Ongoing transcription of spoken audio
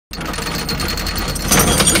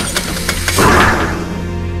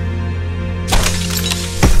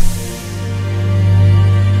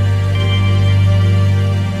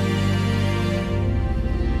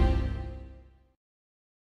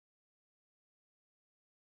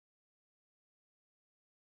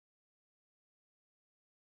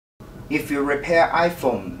if you repair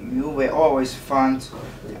iPhone, you will always find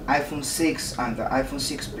the iPhone 6 and the iPhone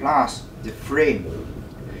 6 Plus, the frame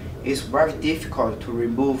is very difficult to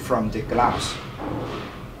remove from the glass.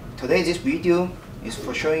 Today this video is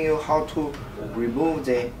for showing you how to remove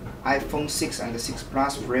the iPhone 6 and the 6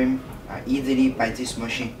 Plus frame easily by this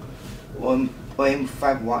machine,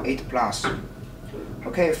 OM518 Plus.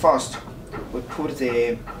 Okay, first we put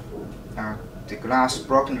the glass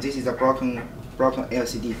broken. This is a broken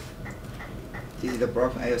LCD. This is the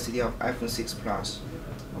broken LCD of iPhone 6 Plus.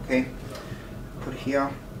 Okay, put here.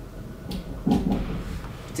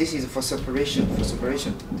 This is for separation.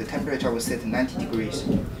 The temperature will set 90 degrees.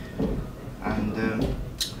 And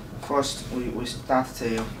first we start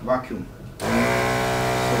the vacuum. So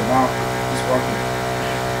now it's working.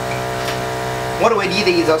 What we need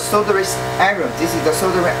is a soldering iron. This is the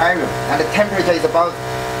soldering iron, and the temperature is about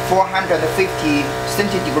 450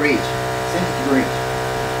 centigrade.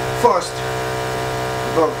 First,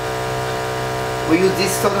 look, we use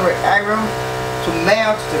this soldering iron to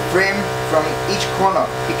melt the frame from each corner.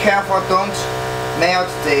 Be careful, don't melt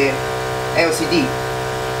the LCD.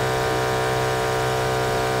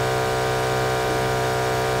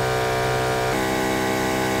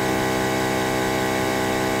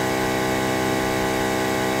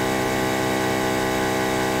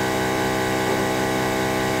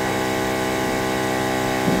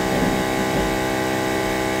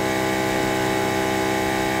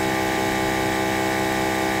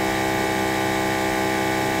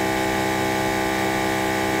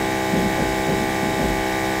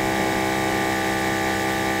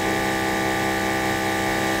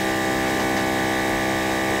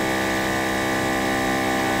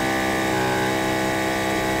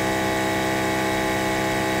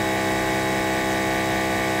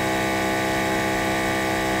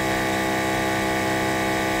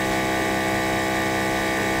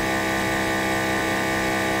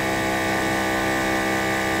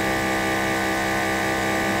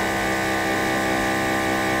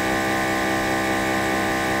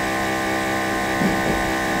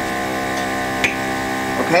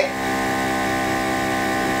 Okay.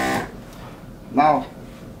 Now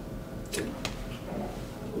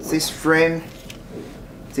this frame,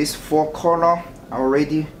 this four corner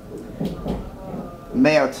already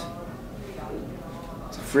melt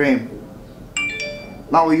the frame.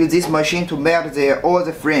 Now we use this machine to melt all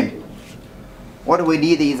the frame. What we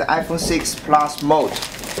need is iPhone 6 Plus mold.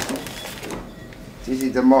 This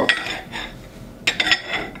is the mold.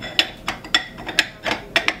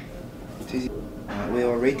 We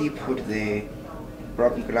already put the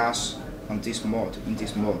broken glass on this mold,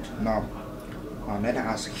 Now let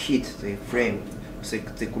us heat the frame so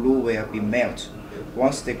the glue will be melt.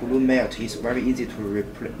 Once the glue melts, it's very easy to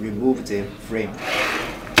remove the frame.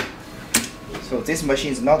 So this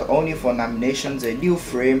machine is not only for lamination the new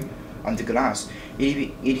frame on the glass.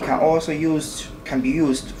 It can also be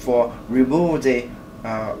used for remove the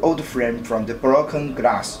old frame from the broken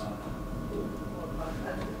glass.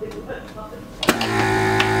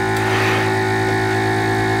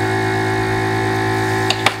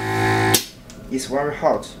 It's very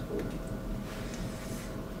hot.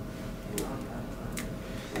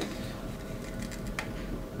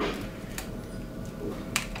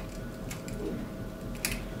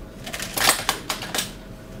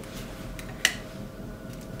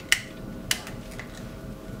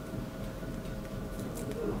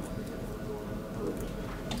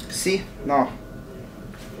 See, now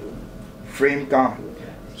frame gone.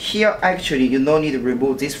 Here actually you don't need to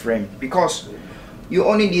remove this frame because you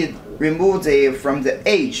only need remove from the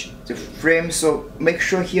edge the frame, so make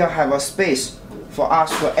sure here have a space for us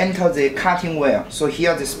to enter the cutting wheel. So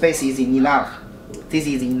here the space is enough. This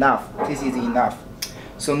is enough.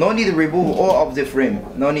 So no need to remove all of the frame.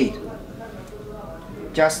 No need.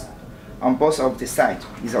 Just on both of the sides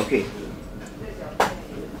is okay.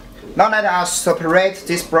 Now let us separate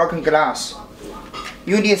this broken glass.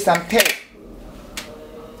 You need some tape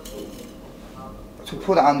to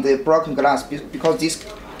put on the broken glass because this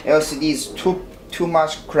LCD is too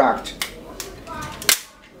much cracked.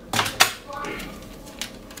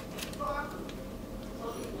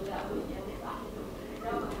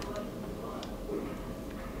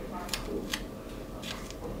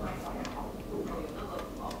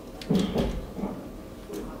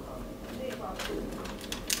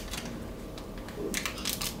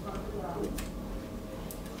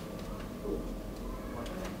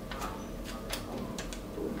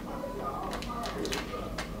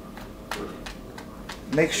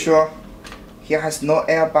 Make sure here has no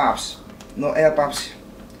air bubbles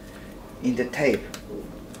in the tape.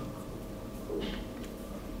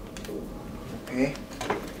 Okay.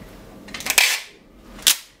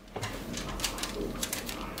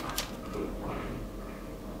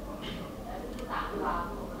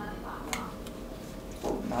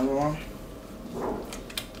 another one.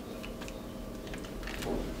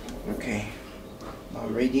 Okay, now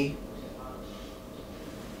ready.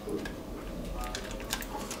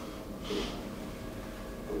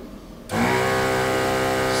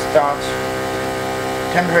 Start.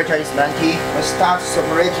 Temperature is 90. We start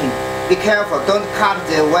separating. Be careful, don't cut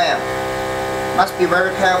the wire. Must be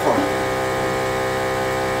very careful.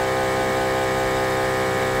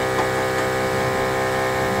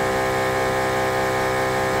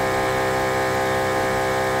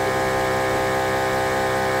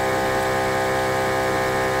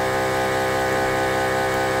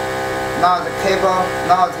 Now the cable,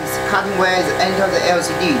 now this cutting wire is enter the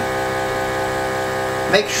LCD.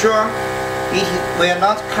 Make sure it will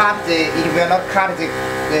not cut the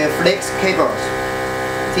flex cables.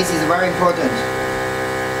 This is very important.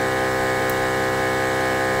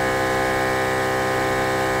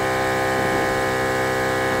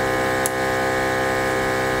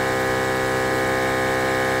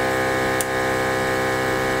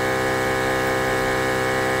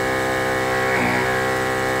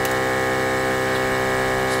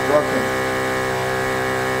 Broken.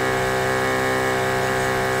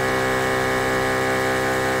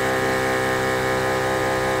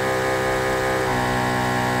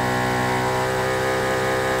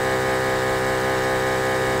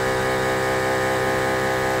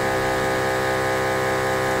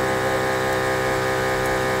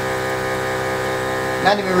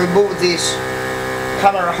 Let me remove this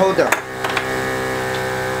camera holder.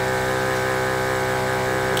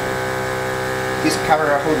 This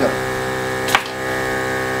camera holder.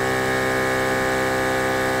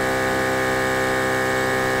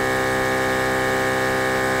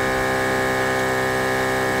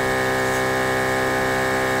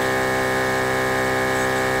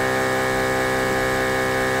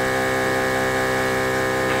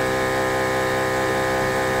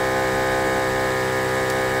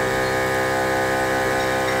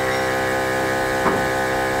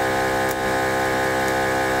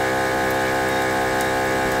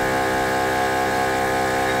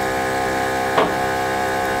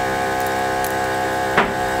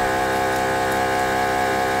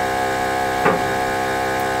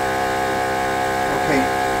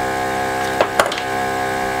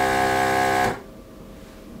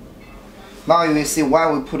 Now you will see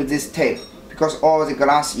why we put this tape, because all the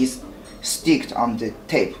glass is sticked on the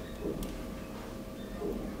tape.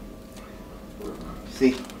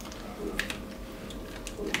 See,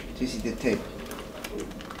 this is the tape.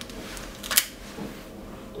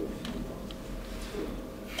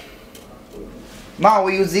 Now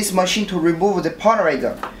we use this machine to remove the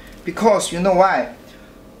polarizer, because you know why?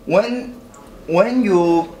 When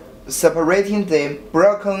you separating the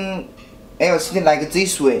broken LCD like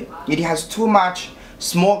this way, it has too much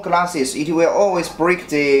small glasses. It will always break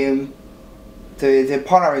the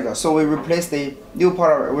polarizer. So we replace the new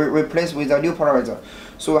polarizer. We replace with a new polarizer.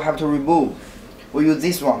 So we have to remove. We use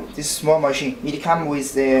this one, this small machine. It comes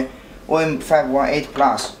with the OM518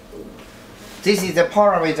 Plus. This is the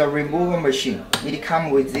polarizer removal machine. It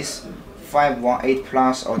comes with this 518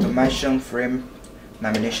 Plus automation frame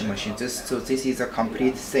lamination machine. So this is a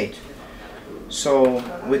complete set. So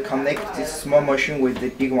we connect this small machine with the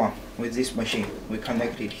big one, with this machine. We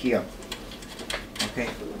connect it here. Okay,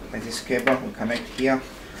 like this cable, we connect here.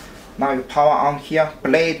 Now you power on here.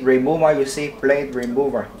 Blade remover, you see, blade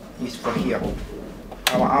remover is for here.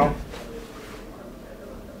 Power on.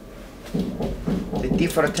 The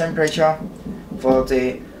default temperature for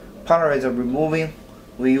the polarizer removing,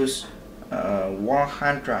 we use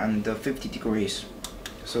 150 degrees.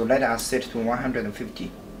 So let us set to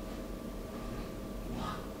 150.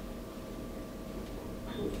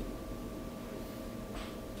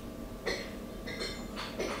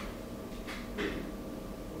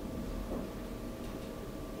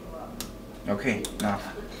 Okay, now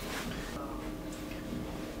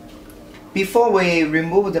before we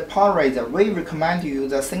remove the polarizer, we recommend you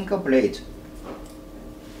use a single blade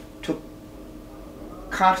to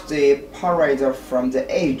cut the polarizer from the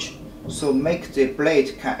edge, so make the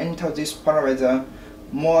blade can enter this polarizer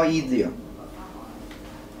more easier.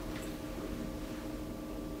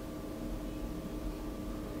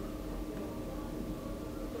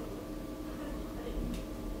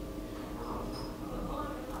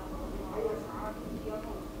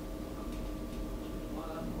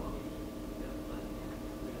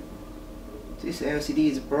 This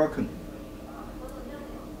LCD is broken.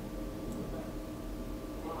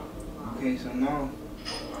 Okay, so now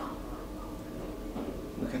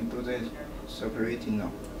we can do the separating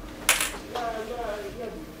now.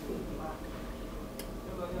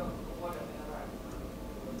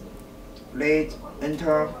 blade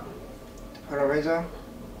enter the polarizer.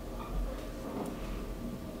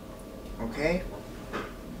 Okay.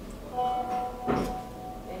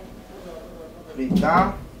 Put it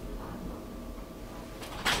down.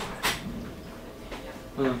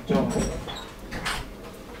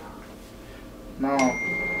 Now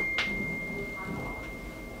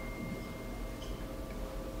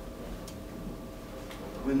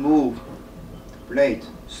remove the blade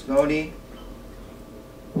slowly.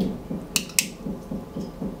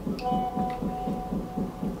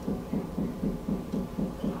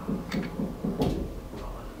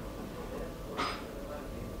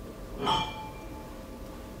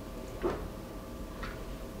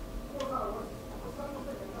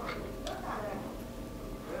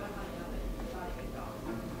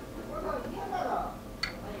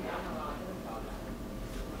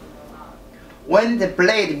 When the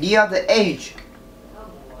blade near the edge,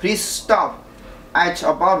 please stop at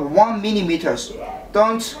about 1 millimeters.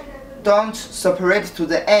 Don't separate to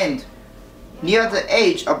the end. Near the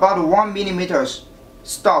edge, about 1 millimeters.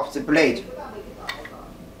 Stop the blade.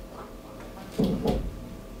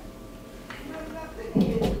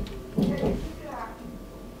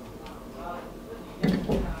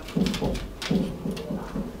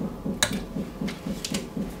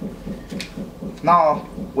 Now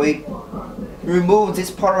we remove this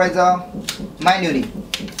polarizer manually,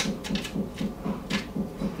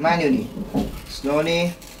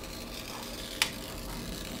 slowly.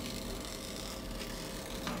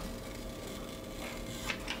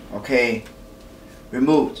 Okay,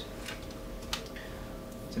 removed.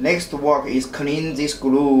 The next work is clean this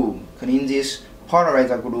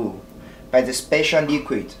polarizer glue by the special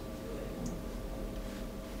liquid.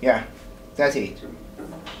 Yeah, that's it.